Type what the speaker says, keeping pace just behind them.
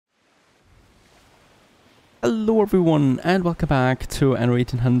Hello everyone and welcome back to Anno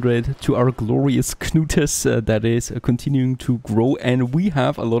 1800, to our glorious Knutus that is continuing to grow, and we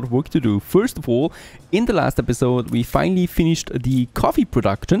have a lot of work to do. First of all, in the last episode we finally finished the coffee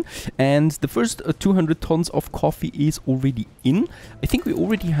production and the first 200 tons of coffee is already in. I think we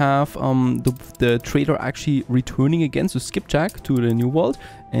already have the trader actually returning again, so Skipjack to the new world,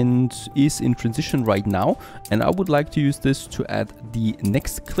 and is in transition right now, and I would like to use this to add the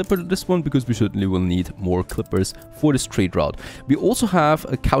next clipper to this one because we certainly will need more clippers for this trade route. We also have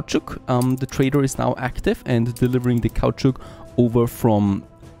a caoutchouc. The trader is now active and delivering the caoutchouc over from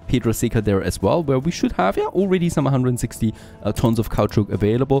Pedro Seca there as well, where we should have already some 160 tons of caoutchouc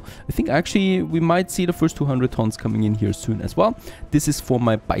available. I think actually we might see the first 200 tons coming in here soon as well. This is for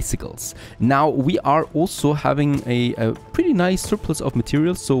my bicycles. Now we are also having a pretty nice surplus of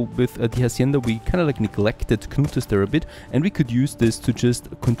materials, so with the hacienda we kind of like neglected Knutus there a bit, and we could use this to just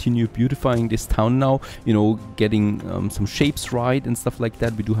continue beautifying this town now, you know, getting some shapes right and stuff like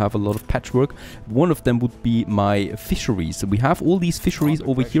that. We do have a lot of patchwork. One of them would be my fisheries. So we have all these fisheries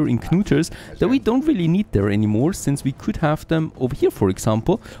over here in Knutus that we don't really need there anymore, since we could have them over here, for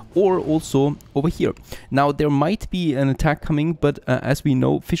example, or also over here. Now there might be an attack coming, but as we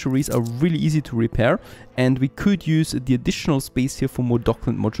know, fisheries are really easy to repair, and we could use the additional space here for more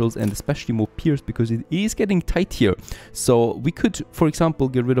dockland modules and especially more piers, because it is getting tight here. So we could, for example,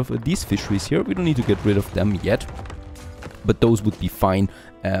 get rid of these fisheries here. We don't need to get rid of them yet, but those would be fine.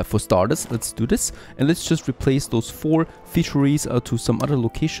 For starters, let's do this, and let's just replace those 4 fisheries to some other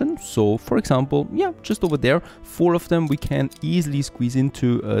location. So for example, yeah, just over there, 4 of them we can easily squeeze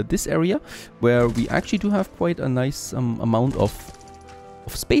into this area, where we actually do have quite a nice amount of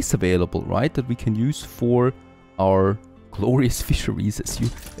space available, right, that we can use for our glorious fisheries, as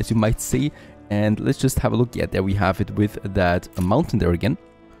you might say. And let's just have a look. Yeah, there we have it with that mountain there again.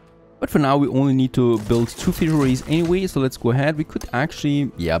 But for now, we only need to build 2 fisheries anyway, so let's go ahead. We could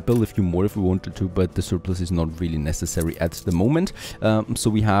actually, yeah, build a few more if we wanted to, but the surplus is not really necessary at the moment. So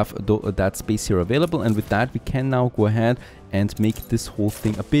we have that space here available, and with that, we can now go ahead and make this whole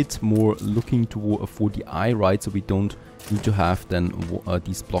thing a bit more looking for the eye, right? So we don't need to have then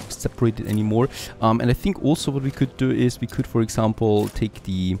these blocks separated anymore. And I think also what we could do is we could, for example, take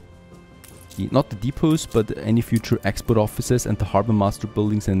not the depots, but any future export offices and the harbor master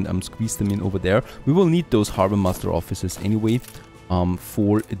buildings and squeeze them in over there. We will need those harbor master offices anyway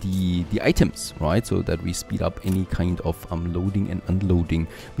for the items, right? So that we speed up any kind of loading and unloading.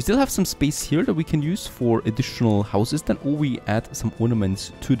 We still have some space here that we can use for additional houses then, or we add some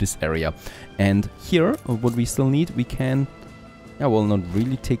ornaments to this area. And here, what we still need, we can, yeah, well, not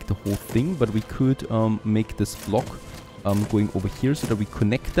really take the whole thing, but we could make this block going over here so that we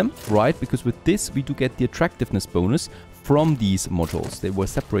connect them, right? Because with this we do get the attractiveness bonus from these modules. They were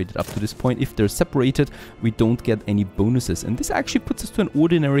separated up to this point. If they're separated, we don't get any bonuses, and this actually puts us to an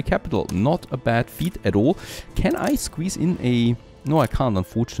ordinary capital. Not a bad feat at all. Can I squeeze in a... No, I can't,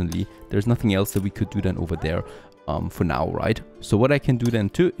 unfortunately. There's nothing else that we could do then over there for now, right? So what I can do then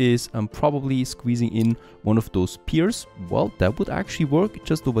too is probably squeezing in one of those piers. Well, that would actually work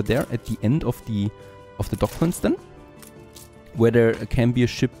just over there at the end of the docklands then, where there can be a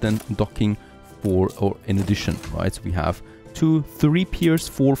ship then docking for, or in addition, right? So we have 2, 3 piers,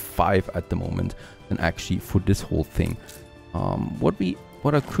 4, 5 at the moment, and actually for this whole thing.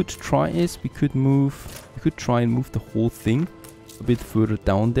 What I could try is we could try and move the whole thing a bit further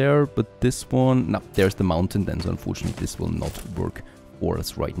down there, but this one, no, there's the mountain then, so unfortunately this will not work for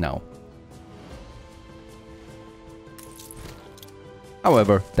us right now.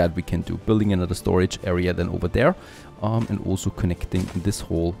 However, that we can do, building another storage area then over there, and also connecting this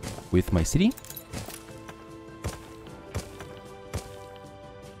hole with my city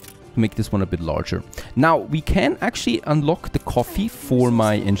to make this one a bit larger. Now we can actually unlock the coffee for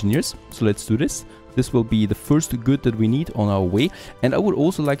my engineers, so let's do this. This will be the first good that we need on our way. And I would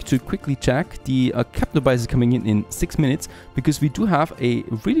also like to quickly check the capital buys is coming in 6 minutes, because we do have a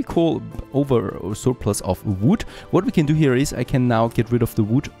really cool surplus of wood. What we can do here is I can now get rid of the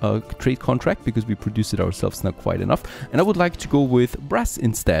wood trade contract, because we produce it ourselves now quite enough. And I would like to go with brass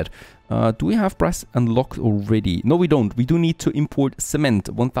instead. Do we have brass unlocked already? No, we don't. We do need to import cement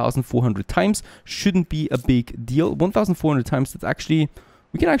 1,400 times. Shouldn't be a big deal. 1,400 times, that's actually...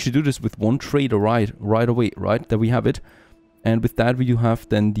 We can actually do this with one trader right away, right? There we have it. And with that, we do have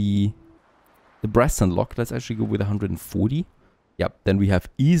then the brass unlocked. Let's actually go with 140. Yep, then we have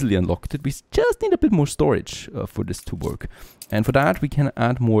easily unlocked it. We just need a bit more storage for this to work. And for that, we can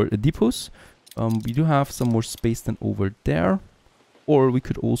add more depots. We do have some more space than over there. Or we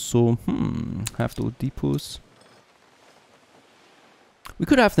could also have those depots. We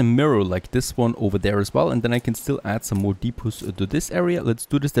could have the mirror like this one over there as well, and then I can still add some more depots to this area. Let's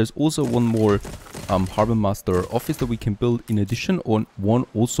do this. There's also one more Harbor Master office that we can build in addition, on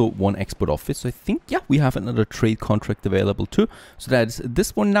one export office. So I think, yeah, we have another trade contract available too. So that's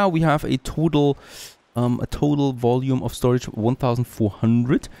this one. Now we have a total volume of storage of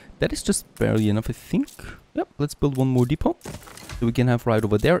 1,400. That is just barely enough, I think. Yep, let's build one more depot. So we can have right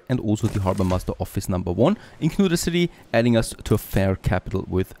over there, and also the Harbor Master office number 1 in Knuta City, adding us to a fair capital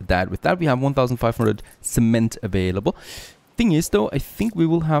with that. With that, we have 1,500 cement available. Thing is though, I think we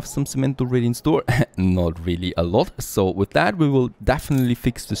will have some cement already in store. Not really a lot. So with that, we will definitely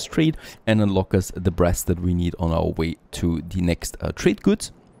fix this trade and unlock us the brass that we need on our way to the next trade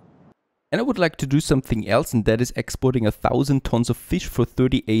goods. And I would like to do something else, and that is exporting 1,000 tons of fish for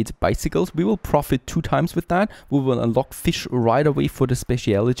 38 bicycles. We will profit 2 times with that. We will unlock fish right away for the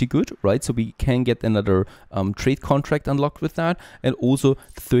specialty good, right? So we can get another trade contract unlocked with that. And also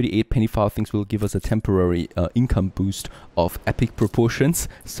the 38 penny farthings will give us a temporary income boost of epic proportions.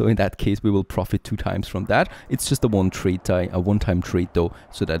 So in that case, we will profit 2 times from that. It's just a one-time trade though,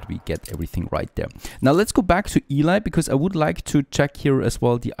 so that we get everything right there. Now let's go back to Eli, because I would like to check here as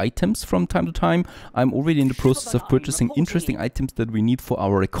well the items from time to time. I'm already in the process of purchasing interesting items that we need for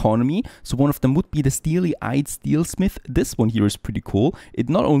our economy. So one of them would be the steely-eyed steelsmith. This one here is pretty cool. It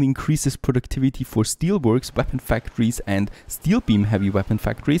not only increases productivity for steelworks, weapon factories, and steel beam heavy weapon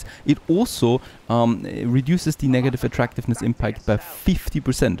factories, it also reduces the negative attractiveness impact by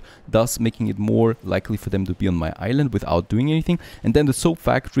 50%, thus making it more likely for them to be on my island without doing anything. And then the soap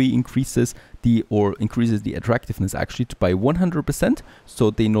factory increases the attractiveness actually by 100%,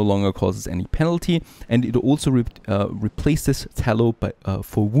 so they no longer causes any penalty, and it also replaces tallow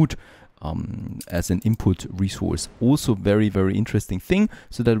for wood as an input resource. Also very, very interesting thing,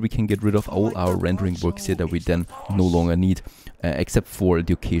 so that we can get rid of all our rendering works here that we then no longer need, except for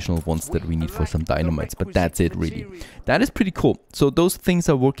the occasional ones that we need for some dynamites, but that's it really. That is pretty cool. So those things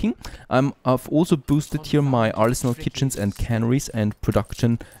are working. I've also boosted here my artisanal kitchens and canneries and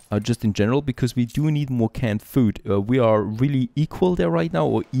production just in general, because we do need more canned food. We are really equal there right now,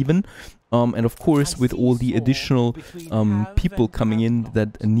 or even. And of course, with all the additional people coming in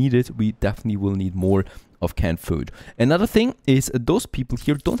that need it, we definitely will need more of canned food. Another thing is those people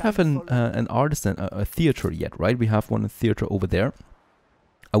here don't have an artisan, a theater yet, right? We have one theater over there.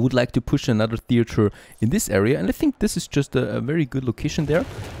 I would like to push another theater in this area, and I think this is just a very good location there.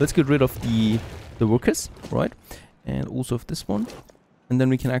 Let's get rid of the workers, right? And also of this one. And then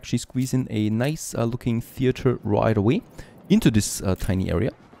we can actually squeeze in a nice looking theater right away into this tiny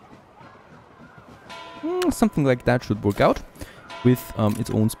area. Something like that should work out with its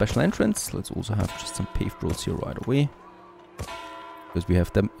own special entrance. Let's also have just some paved roads here right away, because we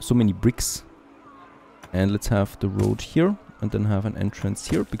have so many bricks. And let's have the road here, and then have an entrance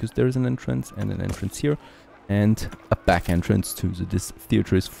here, because there is an entrance and an entrance here, and a back entrance too. So this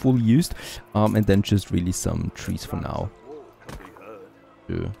theater is fully used, and then just really some trees for now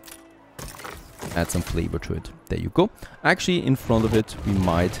to add some flavor to it. There you go. Actually, in front of it, we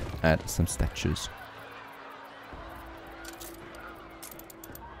might add some statues.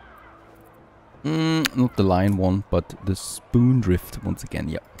 Not the lion one, but the spoon drift once again.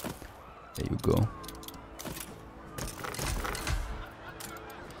 Yeah, there you go.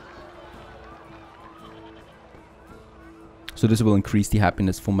 So this will increase the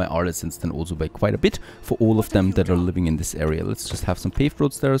happiness for my artisans then also by quite a bit for all of them that are living in this area. Let's just have some paved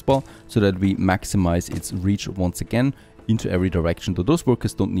roads there as well, so that we maximize its reach once again into every direction, though those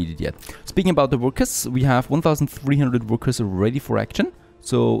workers don't need it yet. Speaking about the workers, we have 1,300 workers ready for action.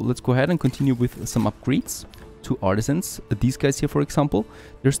 So let's go ahead and continue with some upgrades to artisans. These guys here, for example,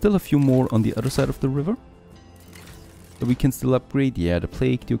 there's still a few more on the other side of the river that we can still upgrade. Yeah, the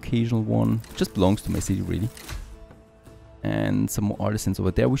plague, the occasional one, just belongs to my city really. And some more artisans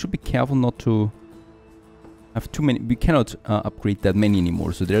over there. We should be careful not to have too many. We cannot upgrade that many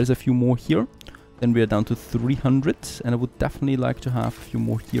anymore. So there's a few more here. Then we are down to 300, and I would definitely like to have a few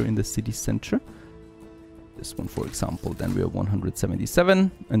more here in the city center. This one, for example. Then we are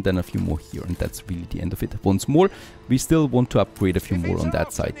 177, and then a few more here, and that's really the end of it. Once more, we still want to upgrade a few more on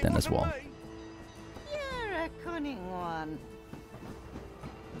that side then as well. You're a cunning one.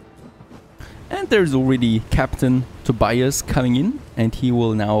 And there's already Captain Tobias coming in, and he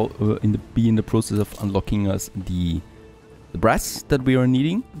will now be in the process of unlocking us the brass that we are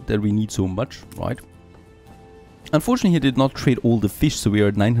needing, that we need so much, right? Unfortunately, he did not trade all the fish, so we are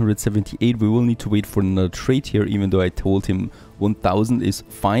at 978. We will need to wait for another trade here, even though I told him 1000 is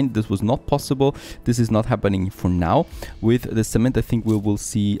fine. This was not possible. This is not happening for now. With the cement, I think we will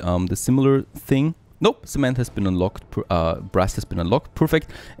see the similar thing Nope, cement has been unlocked, brass has been unlocked,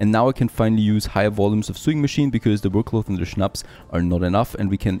 perfect. And now I can finally use higher volumes of sewing machine because the workload and the schnapps are not enough, and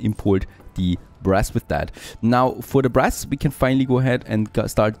we can import the brass with that. Now for the brass, we can finally go ahead and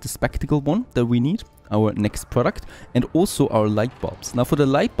start the spectacle one that we need, our next product, and also our light bulbs. Now for the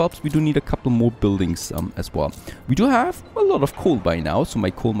light bulbs, we do need a couple more buildings as well. We do have a lot of coal by now, so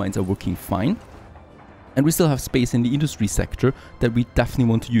my coal mines are working fine. And we still have space in the industry sector that we definitely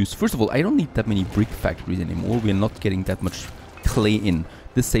want to use. First of all, I don't need that many brick factories anymore. We are not getting that much clay in.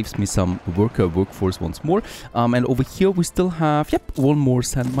 This saves me some workforce once more. And over here we still have, yep, one more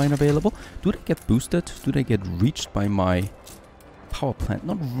sand mine available. Do they get boosted? Do they get reached by my power plant?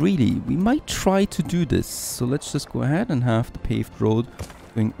 Not really. We might try to do this. So let's just go ahead and have the paved road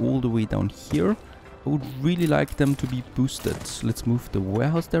going all the way down here. I would really like them to be boosted. Let's move the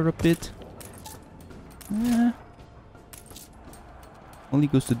warehouse there a bit. Only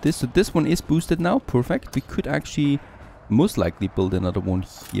goes to this, so this one is boosted now, perfect. We could actually most likely build another one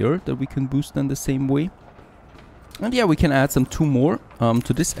here that we can boost in the same way. And yeah, we can add some 2 more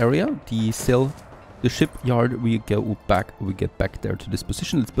to this area. The shipyard, we get back there to this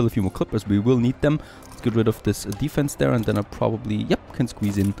position. Let's build a few more clippers, we will need them. Let's get rid of this defense there, and then I probably, yep, can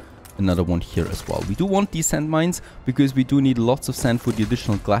squeeze in another one here as well. We do want these sand mines because we do need lots of sand for the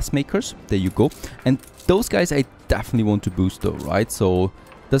additional glass makers. There you go. And those guys I definitely want to boost though, right? So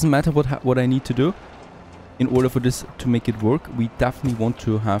doesn't matter what I need to do in order for this to make it work. We definitely want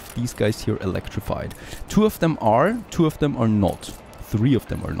to have these guys here electrified. 2 of them are, 2 of them are not. 3 of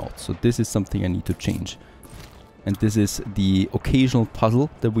them are not. So this is something I need to change. And this is the occasional puzzle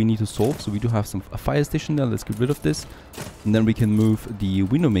that we need to solve. So we do have a fire station there. Let's get rid of this. And then we can move the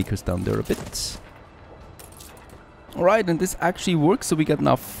window makers down there a bit. Alright, and this actually works. So we got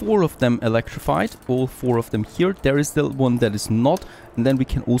now 4 of them electrified. All 4 of them here. There is still one that is not. And then we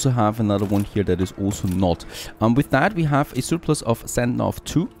can also have another one here that is also not. With that, we have a surplus of sand now of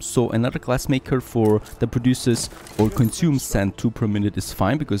 2. So another glass maker that produces or consumes sand 2 per minute is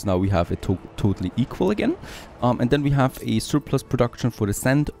fine, because now we have it totally equal again. And then we have a surplus production for the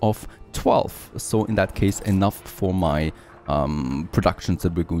sand of 12. So in that case, enough for my productions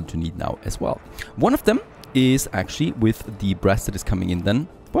that we're going to need now as well. One of them is actually with the brass that is coming in then,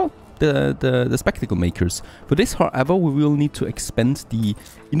 well, the spectacle makers. For this, however, we will need to expand the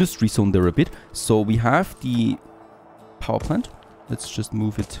industry zone there a bit. So we have the power plant. Let's just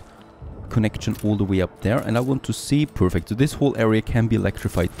move it connection all the way up there. And I want to see, perfect. So this whole area can be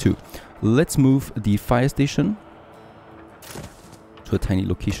electrified too. Let's move the fire station to a tiny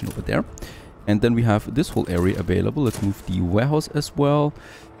location over there. And then we have this whole area available. Let's move the warehouse as well.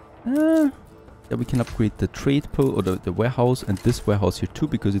 Yeah, we can upgrade the trade post or the warehouse and this warehouse here too,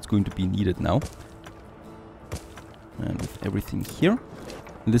 because it's going to be needed now. And with everything here.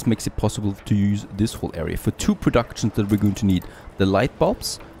 And this makes it possible to use this whole area for 2 productions that we're going to need. The light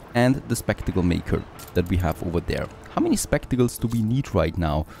bulbs and the spectacle maker that we have over there. How many spectacles do we need right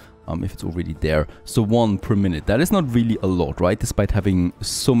now? If it's already there. So 1 per minute. That is not really a lot, right? Despite having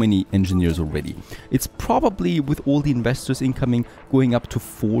so many engineers already. It's probably, with all the investors incoming, going up to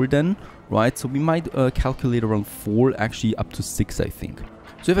 4 then, right? So we might calculate around 4, actually up to 6, I think.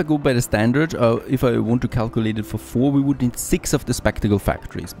 So if I go by the standard, if I want to calculate it for 4, we would need 6 of the spectacle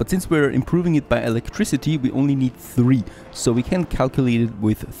factories. But since we're improving it by electricity, we only need 3. So we can calculate it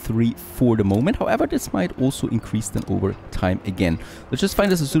with 3 for the moment. However, this might also increase then over time again. Let's just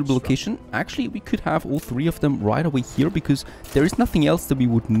find us a suitable location. Actually, we could have all 3 of them right away here, because there is nothing else that we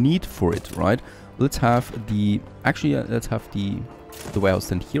would need for it, right? Let's have the... Actually, let's have the warehouse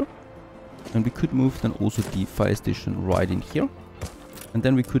then here. And we could move then also the fire station right in here. And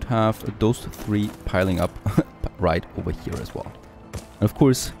then we could have those 3 piling up right over here as well. And of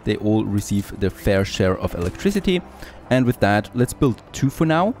course, they all receive their fair share of electricity. And with that, let's build 2 for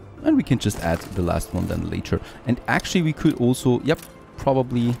now. And we can just add the last one then later. And actually, we could also, yep,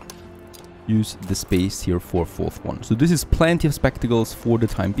 probably use the space here for a 4th one. So this is plenty of spectacles for the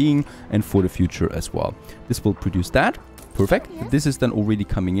time being and for the future as well. This will produce that. Perfect. Yes. This is then already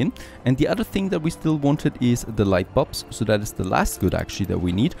coming in. And the other thing that we still wanted is the light bulbs. So that is the last good actually that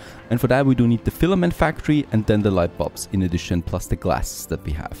we need. And for that we do need the filament factory and then the light bulbs in addition, plus the glass that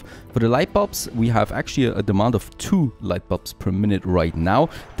we have. For the light bulbs, we have actually a demand of 2 light bulbs per minute right now.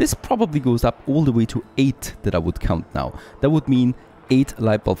 This probably goes up all the way to 8 that I would count now. That would mean 8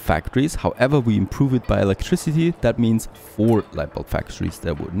 light bulb factories. However, we improve it by electricity. That means 4 light bulb factories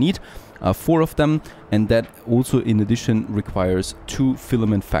that we need. 4 of them, and that also in addition requires 2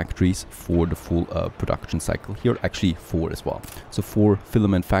 filament factories for the full production cycle here. Actually 4 as well. So 4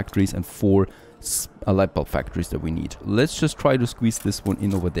 filament factories and 4 light bulb factories that we need. Let's just try to squeeze this one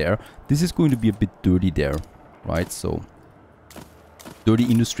in over there. This is going to be a bit dirty there, right? So, dirty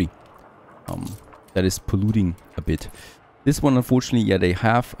industry. That is polluting a bit. This one, unfortunately, yeah, they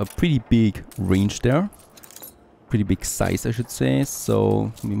have a pretty big range there. Pretty big size, I should say.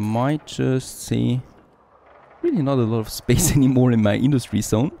 So, we might just say... Really not a lot of space anymore in my industry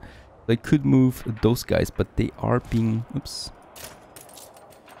zone. I could move those guys, but they are being... Oops.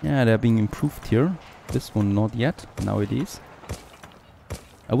 Yeah, they're being improved here. This one not yet. Now it is.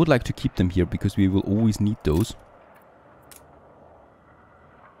 I would like to keep them here because we will always need those.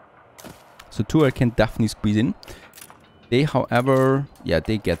 So 2 I can definitely squeeze in. They, however... Yeah,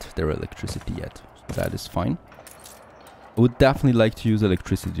 they get their electricity yet. So that is fine. I would definitely like to use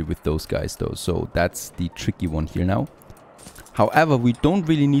electricity with those guys though. So that's the tricky one here now. However, we don't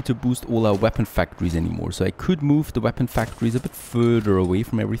really need to boost all our weapon factories anymore. So I could move the weapon factories a bit further away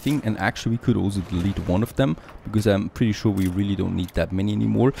from everything. And actually we could also delete one of them. Because I'm pretty sure we really don't need that many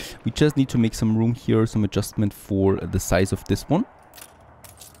anymore. We just need to make some room here. Some adjustment for the size of this one.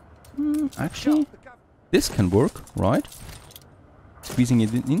 Actually, this can work, right? Squeezing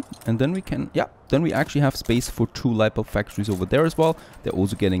it in. And then we can... Yeah, then we actually have space for 2 light bulb factories over there as well. They're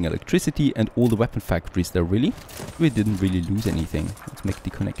also getting electricity and all the weapon factories there, really. We didn't really lose anything. Let's make the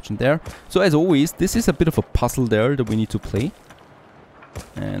connection there. So as always, this is a bit of a puzzle there that we need to play.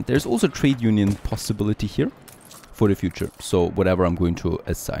 And there's also trade union possibility here for the future. So whatever I'm going to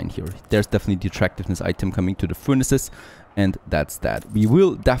assign here. There's definitely the attractiveness item coming to the furnaces. And that's that. We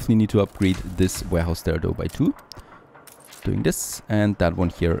will definitely need to upgrade this warehouse there though by 2. Doing this, and that one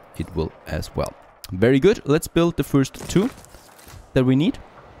here it will as well. Very good. Let's build the first 2 that we need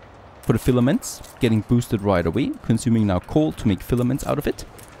for the filaments. Getting boosted right away. Consuming now coal to make filaments out of it.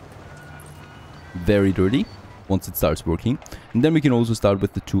 Very dirty once it starts working. And then we can also start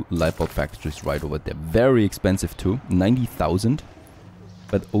with the 2 light bulb factories right over there. Very expensive too. 90,000.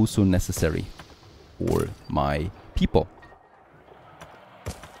 But also necessary for my people.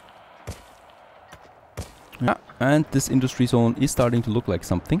 Yeah, and this industry zone is starting to look like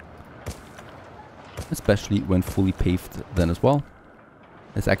something. Especially when fully paved then as well.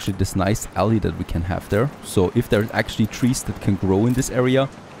 There's actually this nice alley that we can have there. So if there's actually trees that can grow in this area,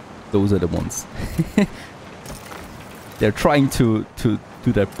 those are the ones. They're trying to do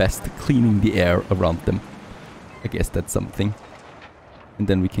their best cleaning the air around them. I guess that's something. And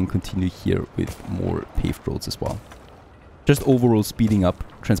then we can continue here with more paved roads as well. Just overall speeding up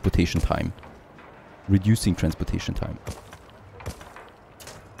transportation time. Reducing transportation time.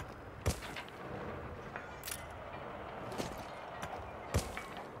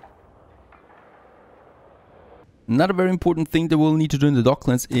 Another very important thing that we'll need to do in the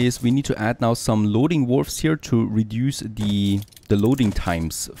docklands is we need to add now some loading wharfs here to reduce the loading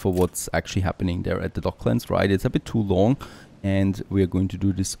times for what's actually happening there at the docklands, right? It's a bit too long and we are going to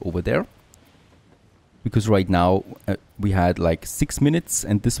do this over there. Because right now we had like 6 minutes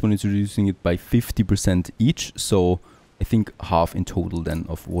and this one is reducing it by 50% each. So I think half in total then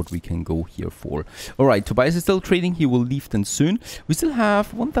of what we can go here for. Alright, Tobias is still trading. He will leave then soon. We still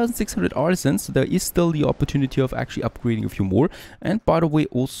have 1,600 artisans. So there is still the opportunity of actually upgrading a few more. And by the way,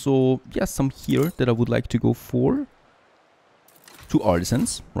 also, yeah, some here that I would like to go for. 2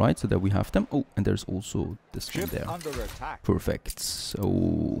 artisans, right? So that we have them. Oh, and there's also this one there. Perfect. So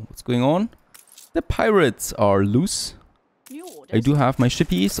what's going on? The pirates are loose. I do have my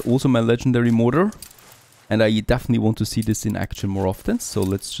shippies, also my legendary mortar. And I definitely want to see this in action more often. So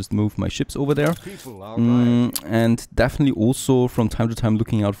let's just move my ships over there. And definitely also from time to time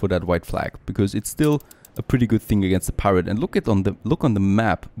looking out for that white flag. Because it's still a pretty good thing against the pirate. And look on the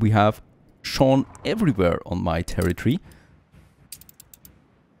map. We have Sean everywhere on my territory.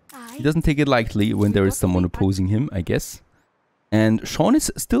 He doesn't take it lightly when there is someone opposing him, I guess. And Sean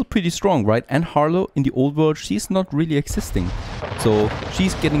is still pretty strong, right? And Harlow in the old world, she's not really existing. So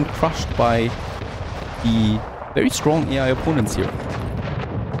she's getting crushed by the very strong AI opponents here.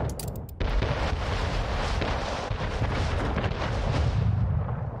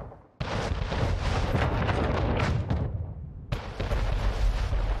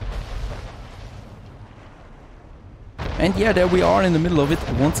 And yeah, there we are in the middle of it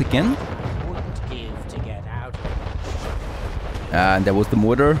once again. And that was the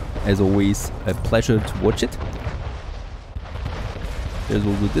mortar. As always, a pleasure to watch it. There's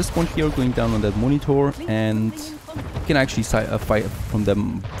also this one here going down on that monitor, and you can actually fire from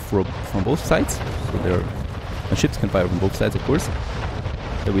them from both sides. So my ships can fire from both sides, of course.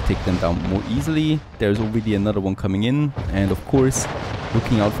 Then we take them down more easily. There's already another one coming in, and of course,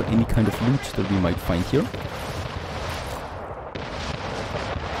 looking out for any kind of loot that we might find here.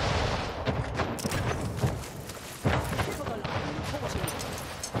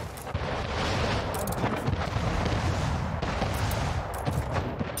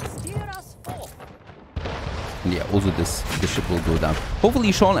 And yeah, also this ship will go down.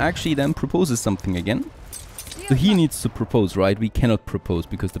 Hopefully Sean actually then proposes something again. So he needs to propose, right? We cannot propose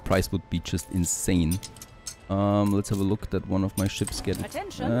because the price would be just insane. Let's have a look at one of my ships get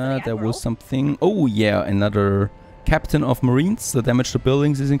it. There was something. Oh yeah, another captain of marines. The damage to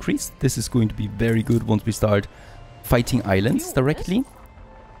buildings is increased. This is going to be very good once we start fighting islands directly.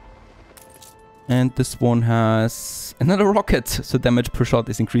 And this one has another rocket. So damage per shot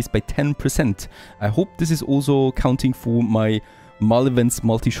is increased by 10%. I hope this is also counting for my Malevance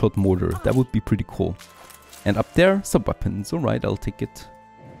multi-shot mortar. That would be pretty cool. And up there, sub-weapons. Alright, I'll take it.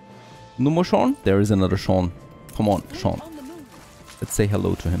 No more Sean? There is another Sean. Come on, Sean. Let's say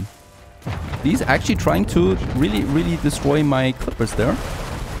hello to him. He's actually trying to really destroy my clippers there.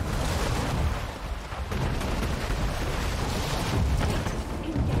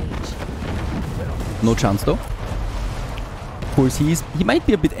 No chance though. Of course, he might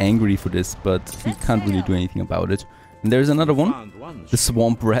be a bit angry for this, but he can't really do anything about it. And there's another one. The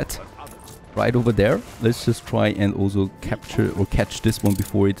swamp rat. Right over there. Let's just try and also capture or catch this one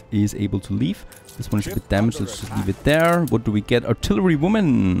before it is able to leave. This one is a bit damaged. Let's just leave it there. What do we get? Artillery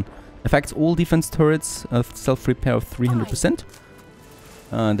woman. Affects all defense turrets. Self-repair of 300%.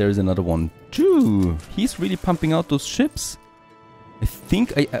 There's another one. Choo! He's really pumping out those ships. I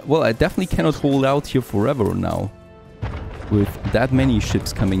think I definitely cannot hold out here forever now. With that many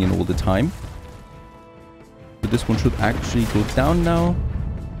ships coming in all the time. But this one should actually go down now.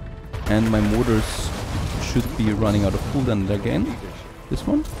 And my mortars should be running out of cooldown again. This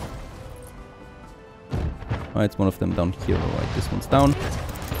one. Oh, it's one of them down here. Alright, this one's down.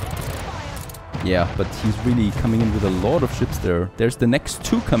 Yeah, but he's really coming in with a lot of ships there. There's the next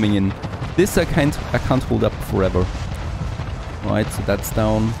two coming in. This I can't hold up forever. Right, so that's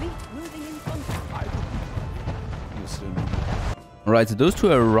down. Alright, so those two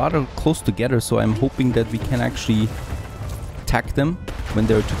are rather close together, so I'm hoping that we can actually attack them when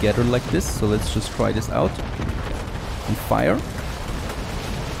they're together like this. So let's just try this out. And fire.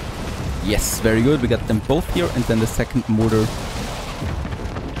 Yes, very good. We got them both here. And then the second mortar.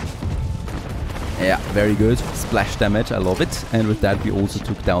 Yeah, very good. Splash damage. I love it. And with that, we also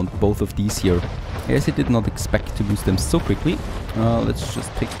took down both of these here. I guess I did not expect to lose them so quickly. Let's just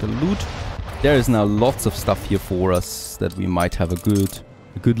take the loot. There is now lots of stuff here for us that we might have a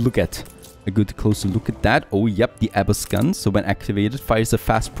good look at. A good closer look at that. Oh, yep, the Abyss gun. So when activated, fires a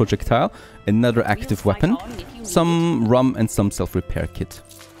fast projectile. Another active weapon. Some rum and some self-repair kit.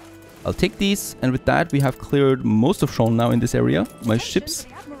 I'll take these. And with that, we have cleared most of Sean now in this area. My ships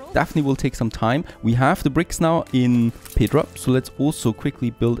definitely will take some time. We have the bricks now in Pedra. So let's also quickly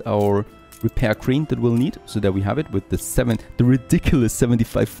build our repair crane that we'll need. So there we have it with the ridiculous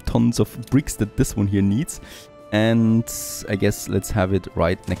 75 tons of bricks that this one here needs. And I guess let's have it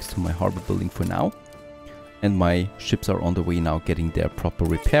right next to my harbor building for now. And my ships are on the way now getting their proper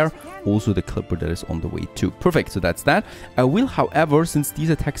repair. Also the clipper that is on the way too. Perfect, so that's that. I will, however, since these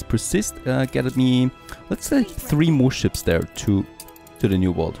attacks persist, get me, let's say 3 more ships there to the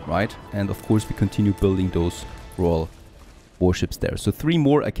new world, right? And of course we continue building those royal warships there. So 3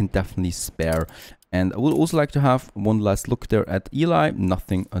 more I can definitely spare. And I would also like to have one last look there at Eli.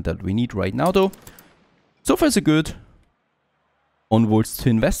 Nothing that we need right now though. So far so good. Onwards to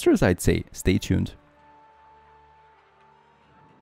investors, I'd say. Stay tuned.